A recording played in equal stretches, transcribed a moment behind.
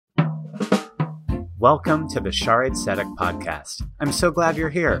Welcome to the Shaarei Tzedek podcast. I'm so glad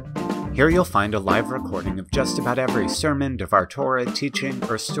you're here. Here you'll find a live recording of just about every sermon, Devar Torah, teaching,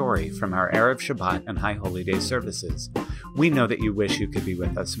 or story from our Erev Shabbat and High Holy Day services. We know that you wish you could be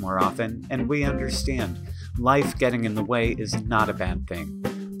with us more often, and we understand. Life getting in the way is not a bad thing.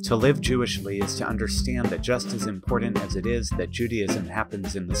 To live Jewishly is to understand that just as important as it is that Judaism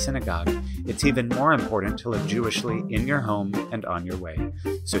happens in the synagogue, it's even more important to live Jewishly in your home and on your way.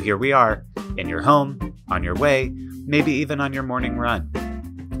 So here we are, in your home, on your way, maybe even on your morning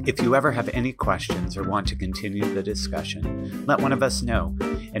run. If you ever have any questions or want to continue the discussion, let one of us know,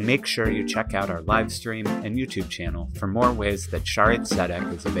 and make sure you check out our live stream and YouTube channel for more ways that Shaarei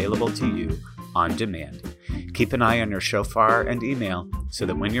Tzedek is available to you on demand. Keep an eye on your shofar and email so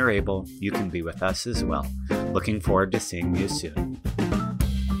that when you're able, you can be with us as well. Looking forward to seeing you soon.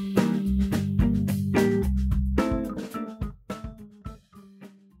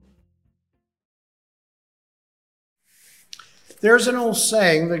 There's an old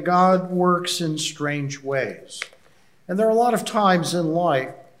saying that God works in strange ways. And there are a lot of times in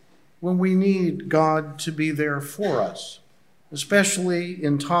life when we need God to be there for us, especially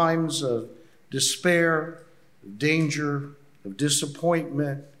in times of despair, of danger, of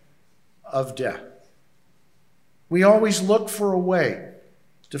disappointment, of death. We always look for a way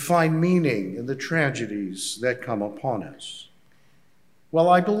to find meaning in the tragedies that come upon us. Well,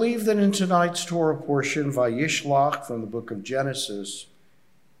 I believe that in tonight's Torah portion, Vayishlach, from the book of Genesis,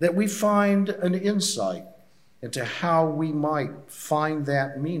 that we find an insight into how we might find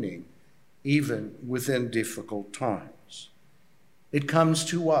that meaning even within difficult times. It comes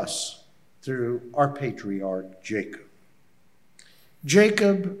to us through our patriarch, Jacob.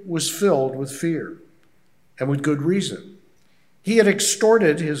 Jacob was filled with fear, and with good reason. He had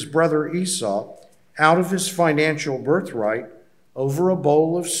extorted his brother Esau out of his financial birthright over a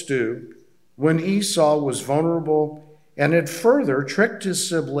bowl of stew when Esau was vulnerable, and had further tricked his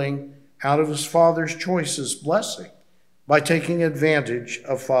sibling out of his father's choicest blessing by taking advantage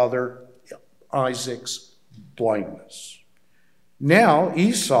of Father Isaac's blindness. Now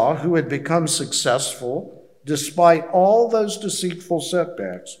Esau, who had become successful despite all those deceitful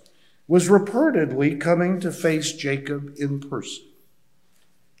setbacks, was reportedly coming to face Jacob in person.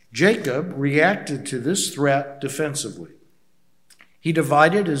 Jacob reacted to this threat defensively. He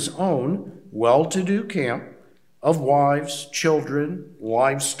divided his own well-to-do camp of wives, children,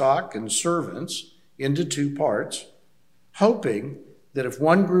 livestock, and servants into two parts, hoping that if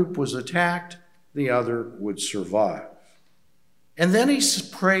one group was attacked, the other would survive. And then he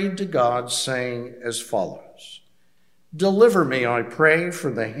prayed to God, saying as follows: "Deliver me, I pray,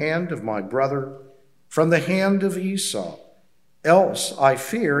 from the hand of my brother, from the hand of Esau, else I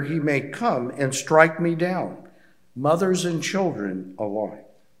fear he may come and strike me down, mothers and children alike."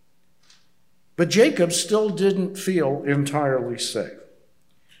 But Jacob still didn't feel entirely safe.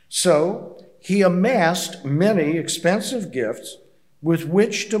 So he amassed many expensive gifts with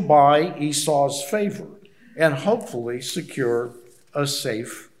which to buy Esau's favor and hopefully secure a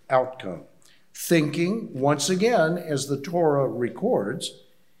safe outcome, thinking, once again, as the Torah records,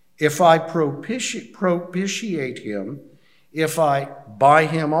 if I propitiate him, if I buy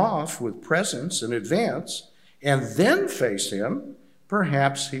him off with presents in advance, and then face him,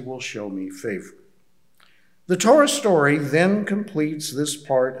 perhaps he will show me favor. The Torah story then completes this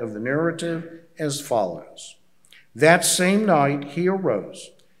part of the narrative as follows. That same night he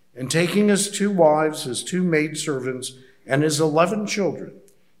arose, and taking his 2 wives, his 2 maidservants, and his 11 children,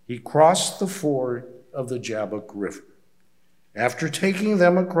 he crossed the ford of the Jabbok River. After taking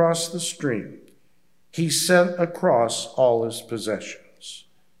them across the stream, he sent across all his possessions.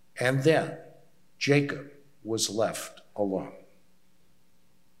 And then Jacob was left alone.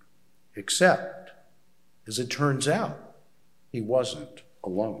 Except, as it turns out, he wasn't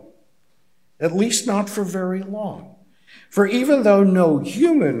alone. At least not for very long. For even though no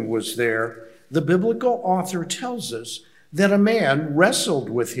human was there, the biblical author tells us that a man wrestled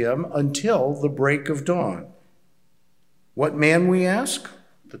with him until the break of dawn. What man, we ask?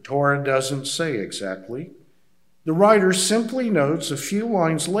 The Torah doesn't say exactly. The writer simply notes a few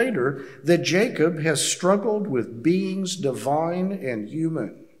lines later that Jacob has struggled with beings divine and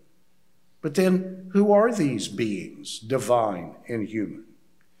human. But then, who are these beings, divine and human?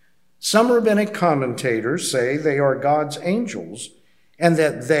 Some rabbinic commentators say they are God's angels, and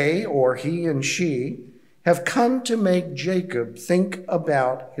that they, or he and she, have come to make Jacob think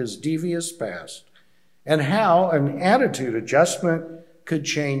about his devious past and how an attitude adjustment could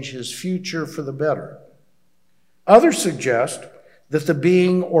change his future for the better. Others suggest that the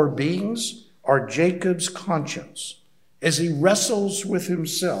being or beings are Jacob's conscience as he wrestles with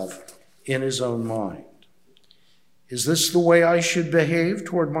himself in his own mind. Is this the way I should behave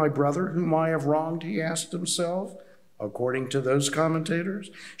toward my brother whom I have wronged, he asked himself, according to those commentators?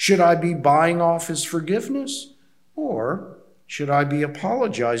 Should I be buying off his forgiveness, or should I be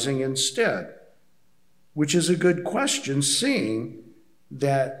apologizing instead? Which is a good question, seeing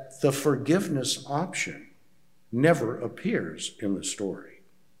that the forgiveness option never appears in the story.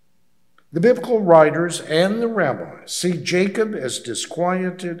 The biblical writers and the rabbis see Jacob as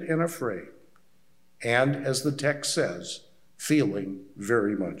disquieted and afraid, and, as the text says, feeling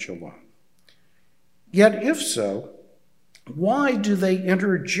very much alone. Yet, if so, why do they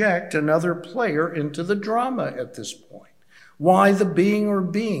interject another player into the drama at this point? Why the being or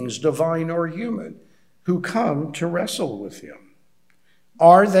beings, divine or human, who come to wrestle with him?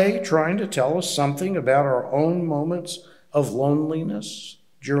 Are they trying to tell us something about our own moments of loneliness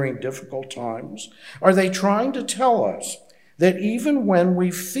during difficult times? Are they trying to tell us that even when we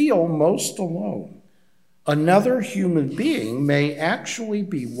feel most alone, another human being may actually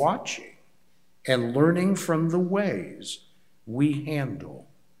be watching and learning from the ways we handle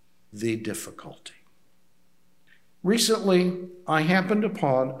the difficulty? Recently, I happened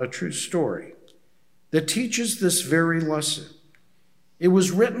upon a true story that teaches this very lesson. It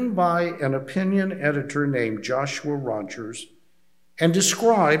was written by an opinion editor named Joshua Rogers and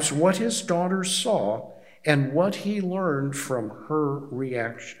describes what his daughter saw and what he learned from her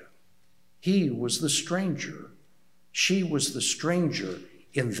reaction. He was the stranger. She was the stranger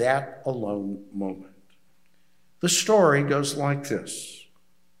in that alone moment. The story goes like this.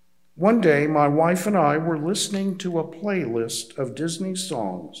 One day, my wife and I were listening to a playlist of Disney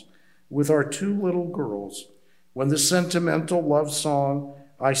songs with our two little girls when the sentimental love song,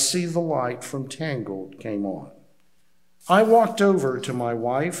 I See the Light from Tangled, came on. I walked over to my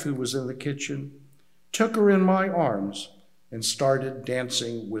wife, who was in the kitchen, took her in my arms, and started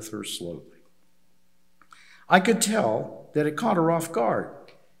dancing with her slowly. I could tell that it caught her off guard.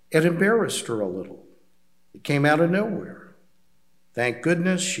 It embarrassed her a little. It came out of nowhere. Thank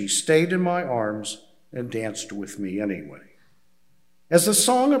goodness she stayed in my arms and danced with me anyway. As the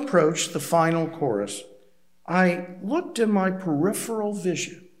song approached the final chorus, I looked in my peripheral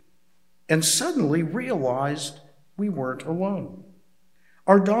vision and suddenly realized we weren't alone.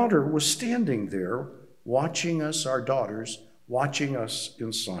 Our daughter was standing there watching us, our daughters, watching us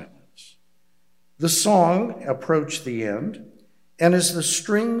in silence. The song approached the end, and as the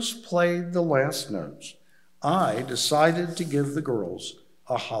strings played the last notes, I decided to give the girls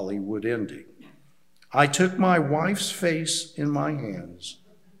a Hollywood ending. I took my wife's face in my hands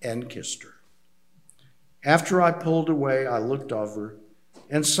and kissed her. After I pulled away, I looked over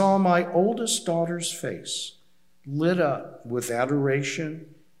and saw my oldest daughter's face lit up with adoration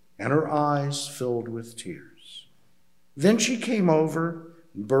and her eyes filled with tears. Then she came over,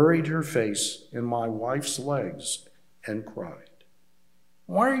 buried her face in my wife's legs, and cried.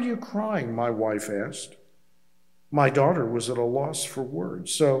 Why are you crying? My wife asked. My daughter was at a loss for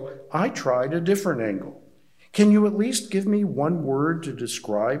words, so I tried a different angle. Can you at least give me one word to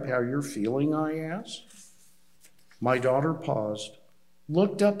describe how you're feeling? I asked. My daughter paused,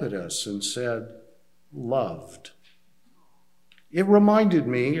 looked up at us, and said, loved. It reminded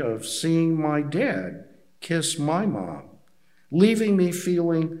me of seeing my dad kiss my mom, leaving me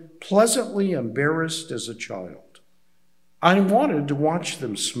feeling pleasantly embarrassed as a child. I wanted to watch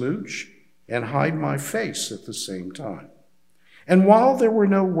them smooch and hide my face at the same time. And while there were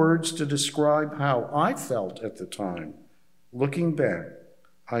no words to describe how I felt at the time, looking back,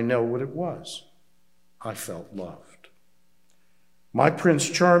 I know what it was. I felt loved. My Prince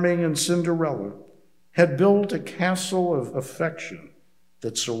Charming and Cinderella had built a castle of affection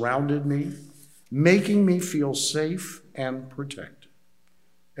that surrounded me, making me feel safe and protected.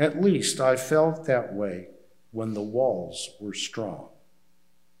 At least I felt that way when the walls were strong.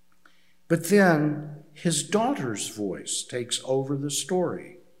 But then his daughter's voice takes over the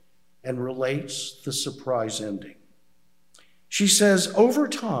story and relates the surprise ending. She says, over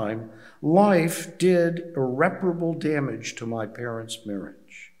time, life did irreparable damage to my parents'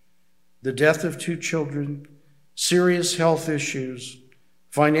 marriage. The death of 2 children, serious health issues,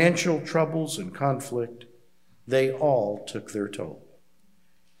 financial troubles and conflict, they all took their toll.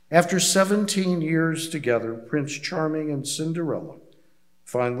 After 17 years together, Prince Charming and Cinderella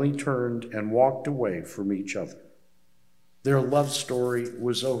finally turned and walked away from each other. Their love story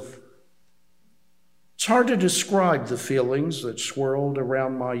was over. It's hard to describe the feelings that swirled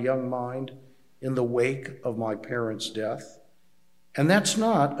around my young mind in the wake of my parents' death, and that's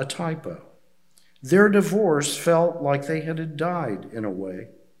not a typo. Their divorce felt like they had died in a way,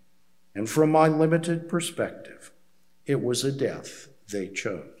 and from my limited perspective, it was a death they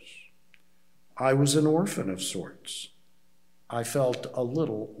chose. I was an orphan of sorts. I felt a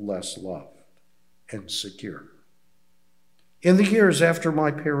little less loved and secure. In the years after my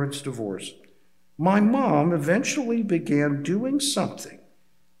parents' divorce, my mom eventually began doing something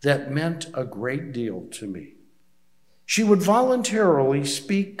that meant a great deal to me. She would voluntarily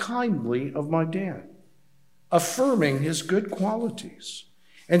speak kindly of my dad, affirming his good qualities,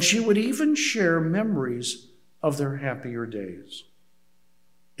 and she would even share memories of their happier days.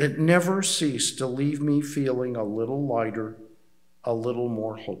 It never ceased to leave me feeling a little lighter, a little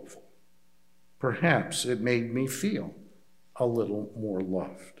more hopeful. Perhaps it made me feel a little more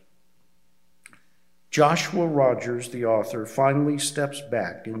loved. Joshua Rogers, the author, finally steps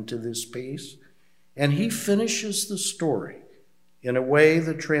back into this piece, and he finishes the story in a way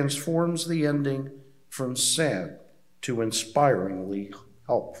that transforms the ending from sad to inspiringly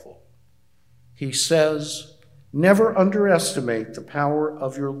helpful. He says, "Never underestimate the power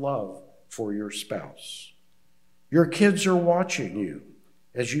of your love for your spouse. Your kids are watching you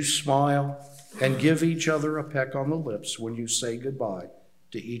as you smile and give each other a peck on the lips when you say goodbye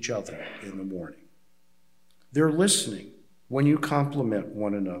to each other in the morning. They're listening when you compliment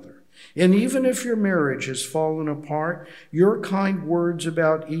one another. And even if your marriage has fallen apart, your kind words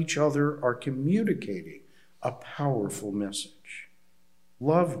about each other are communicating a powerful message.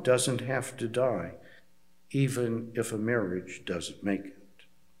 Love doesn't have to die, even if a marriage doesn't make it."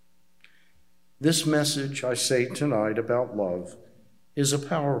 This message I say tonight about love is a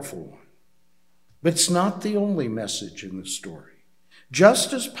powerful one. But it's not the only message in the story.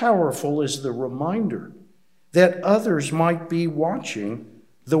 Just as powerful is the reminder that others might be watching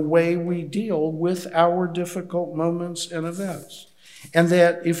the way we deal with our difficult moments and events, and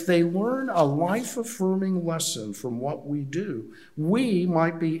that if they learn a life-affirming lesson from what we do, we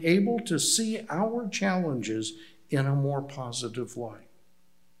might be able to see our challenges in a more positive light.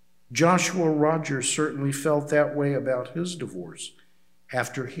 Joshua Rogers certainly felt that way about his divorce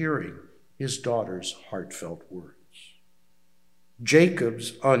after hearing his daughter's heartfelt words.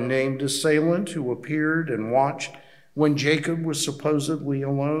 Jacob's unnamed assailant, who appeared and watched when Jacob was supposedly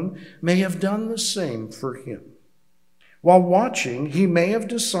alone, may have done the same for him. While watching, he may have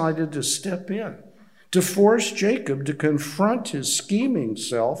decided to step in, to force Jacob to confront his scheming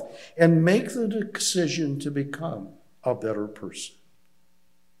self and make the decision to become a better person.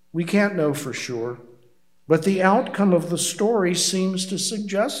 We can't know for sure, but the outcome of the story seems to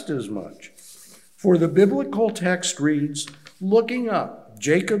suggest as much. For the biblical text reads, "Looking up,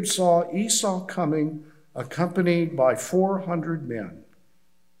 Jacob saw Esau coming, accompanied by 400 men.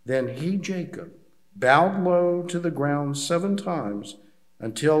 Then he, Jacob, bowed low to the ground 7 times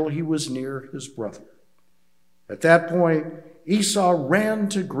until he was near his brother. At that point, Esau ran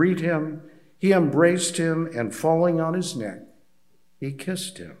to greet him. He embraced him, and falling on his neck, he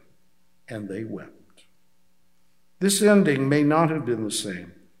kissed him, and they wept." This ending may not have been the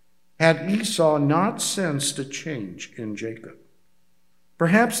same had Esau not sensed a change in Jacob.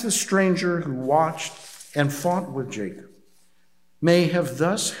 Perhaps the stranger who watched and fought with Jacob may have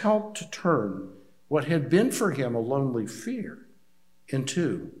thus helped to turn what had been for him a lonely fear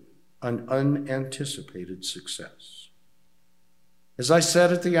into an unanticipated success. As I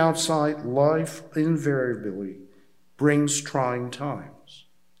said at the outset, life invariably brings trying times.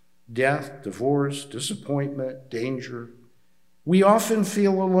 Death, divorce, disappointment, danger. We often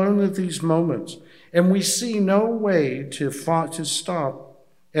feel alone at these moments, and we see no way to stop,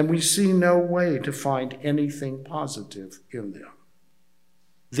 and we see no way to find anything positive in them.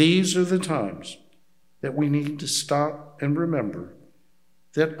 These are the times that we need to stop and remember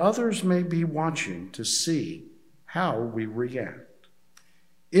that others may be watching to see how we react.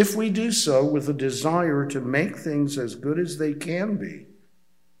 If we do so with a desire to make things as good as they can be,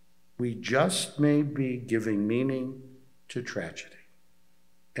 we just may be giving meaning to tragedy.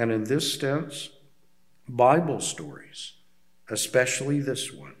 And in this sense, Bible stories, especially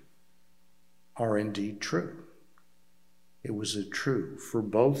this one, are indeed true. It was true for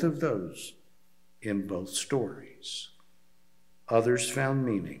both of those in both stories. Others found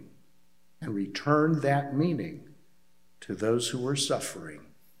meaning and returned that meaning to those who were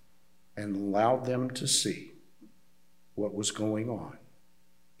suffering and allowed them to see what was going on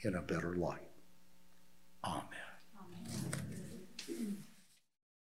in a better light. Amen.